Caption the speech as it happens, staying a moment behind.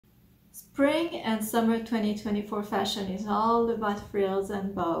Spring and summer 2024 fashion is all about frills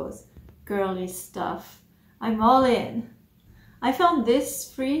and bows, girly stuff. I'm all in. I found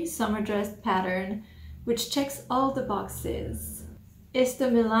this free summer dress pattern which checks all the boxes. It's the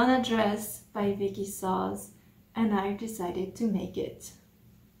Milana dress by Vikisews and I decided to make it.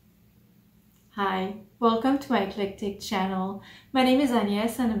 Hi, welcome to my eclectic channel. My name is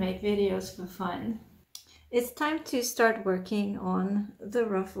Agnes and I make videos for fun. It's time to start working on the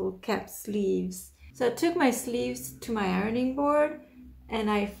ruffle cap sleeves. So I took my sleeves to my ironing board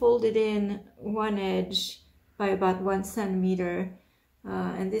and I folded in one edge by about 1 centimeter.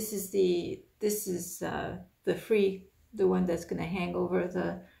 And this is the one that's going to hang over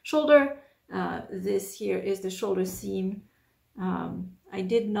the shoulder. This here is the shoulder seam. I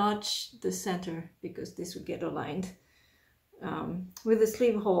did notch the center because this would get aligned with the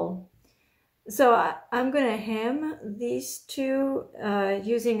sleeve hole. So I'm going to hem these two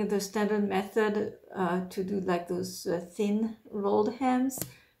using the standard method to do like those thin rolled hems.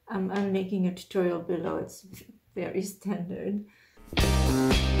 I'm making a tutorial below, it's very standard.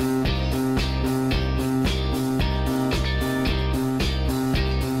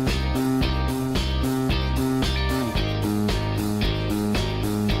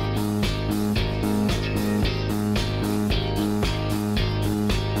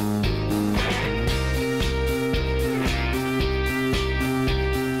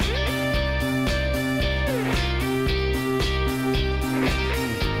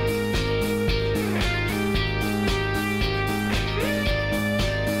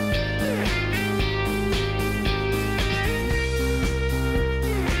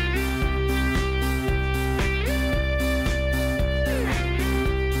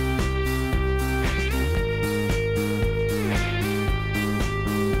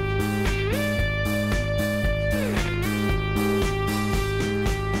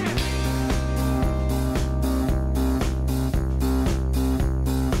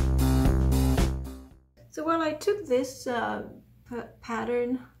 So while I took this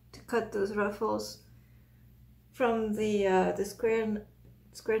pattern to cut those ruffles from the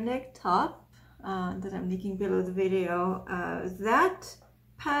square neck top that I'm linking below the video, that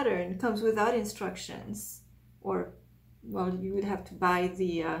pattern comes without instructions, or well, you would have to buy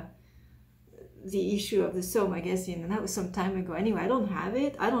the issue of the sew magazine, and that was some time ago. Anyway, I don't have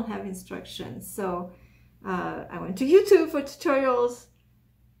it. I don't have instructions, so I went to YouTube for tutorials,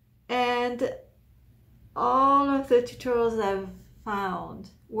 and all of the tutorials I've found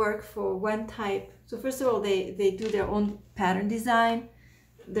work for one type. So first of all, they do their own pattern design.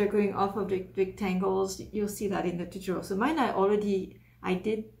 They're going off of the rectangles. You'll see that in the tutorial. So mine, I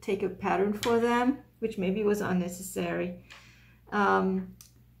did take a pattern for them, which maybe was unnecessary. But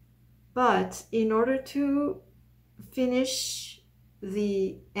in order to finish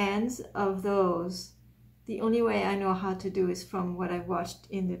the ends of those, the only way I know how to do is from what I watched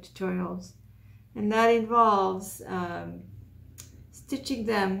in the tutorials. And that involves stitching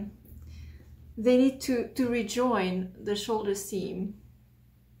them. They need to rejoin the shoulder seam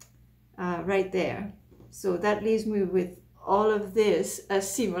right there. So that leaves me with all of this as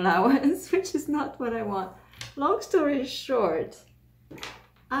seam allowance, which is not what I want. Long story short,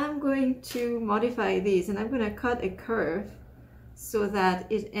 I'm going to modify these and I'm going to cut a curve so that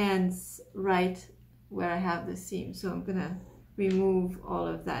it ends right where I have the seam. So I'm going to remove all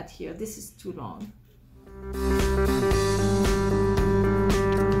of that here. This is too long.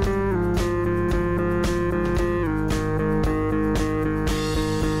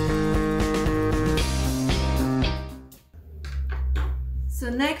 So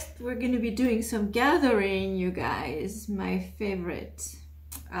next we're going to be doing some gathering, you guys, my favorite.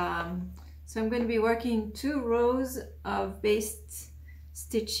 So I'm going to be working 2 rows of baste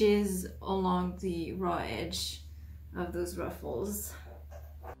stitches along the raw edge of those ruffles.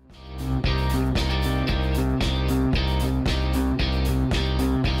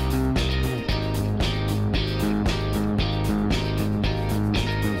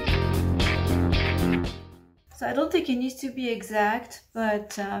 So I don't think it needs to be exact,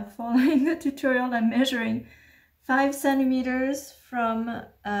 but following the tutorial, I'm measuring 5 centimeters from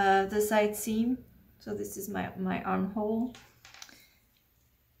the side seam. So this is my armhole.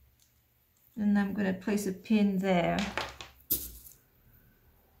 And I'm going to place a pin there.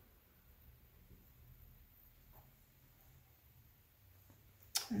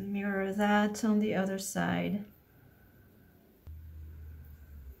 And mirror that on the other side.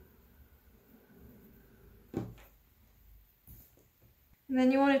 And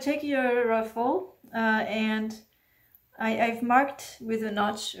then you want to take your ruffle and I've marked with a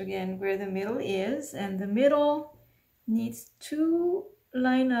notch again where the middle is, and the middle needs to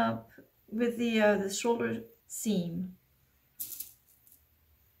line up with the shoulder seam.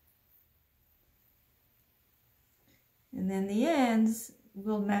 And then the ends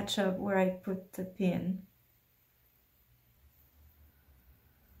will match up where I put the pin.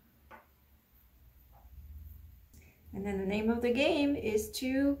 And then the name of the game is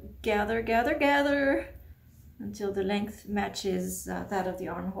to gather, gather, gather until the length matches that of the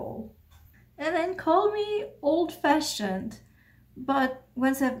armhole. And then call me old-fashioned, but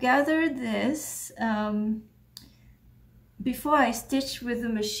once I've gathered this, before I stitch with the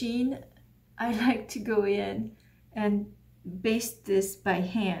machine, I like to go in and baste this by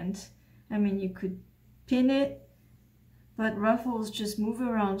hand. I mean, you could pin it, but ruffles just move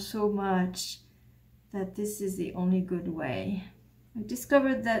around so much that this is the only good way. I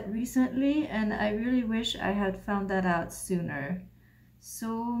discovered that recently, and I really wish I had found that out sooner.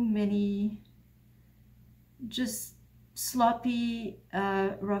 So many just sloppy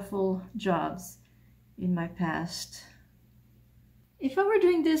ruffle jobs in my past. If I were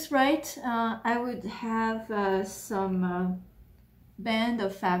doing this right, I would have some band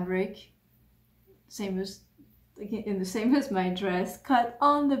of fabric, same as my dress, cut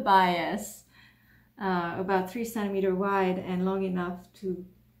on the bias, about 3 centimeters wide and long enough to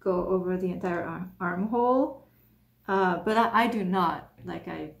go over the entire armhole. But I do not, like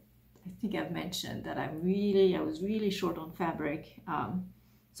I think I've mentioned that I was really short on fabric,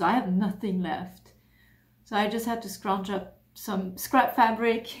 so I have nothing left. So I just have to scrounge up some scrap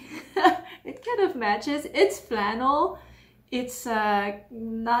fabric. It kind of matches. It's flannel. It's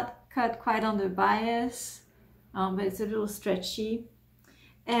not cut quite on the bias, but it's a little stretchy.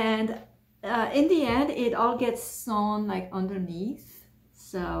 And in the end, it all gets sewn like underneath.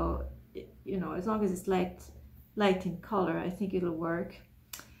 So, you know, as long as it's light in color, I think it'll work.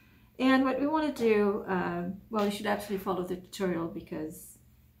 And what we want to do, well, you should actually follow the tutorial because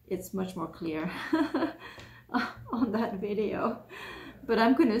it's much more clear on that video. But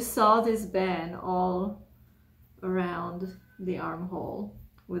I'm going to sew this band all around the armhole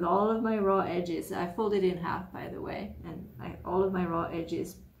with all of my raw edges. I folded it in half, by the way, and all of my raw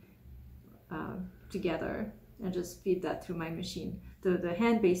edges together, and just feed that through my machine. The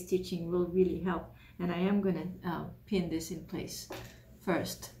hand-based stitching will really help, and I am going to pin this in place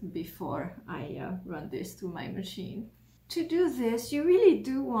first before I run this through my machine. To do this, you really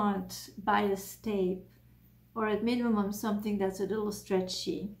do want bias tape, or at minimum something that's a little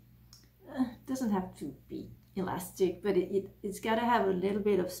stretchy. It doesn't have to be elastic, but it's got to have a little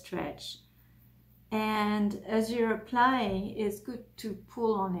bit of stretch. And as you're applying, it's good to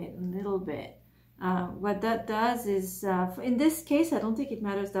pull on it a little bit. What that does is, in this case, I don't think it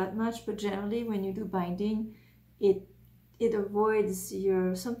matters that much, but generally when you do binding, it avoids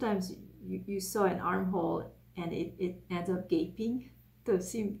sometimes you sew an armhole and it ends up gaping. The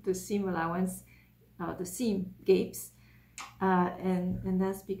seam allowance, the seam gapes, and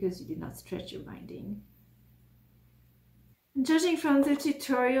that's because you did not stretch your binding. Judging from the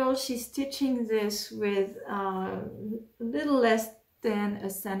tutorial, she's stitching this with a little less than 1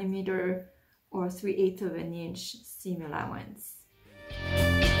 centimeter or 3/8 of an inch seam allowance.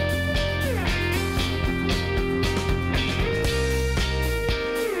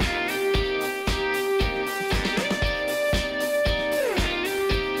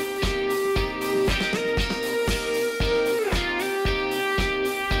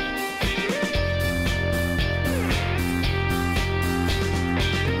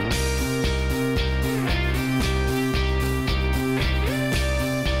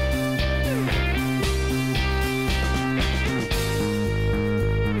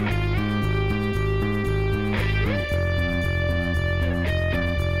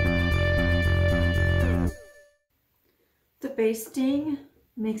 Basting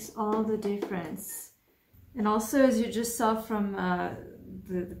makes all the difference. And also, as you just saw from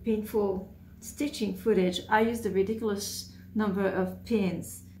the painful stitching footage, I used a ridiculous number of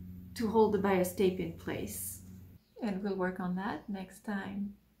pins to hold the bias tape in place. And we'll work on that next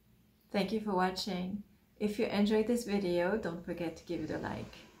time. Thank you for watching. If you enjoyed this video, don't forget to give it a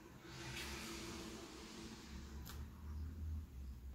like.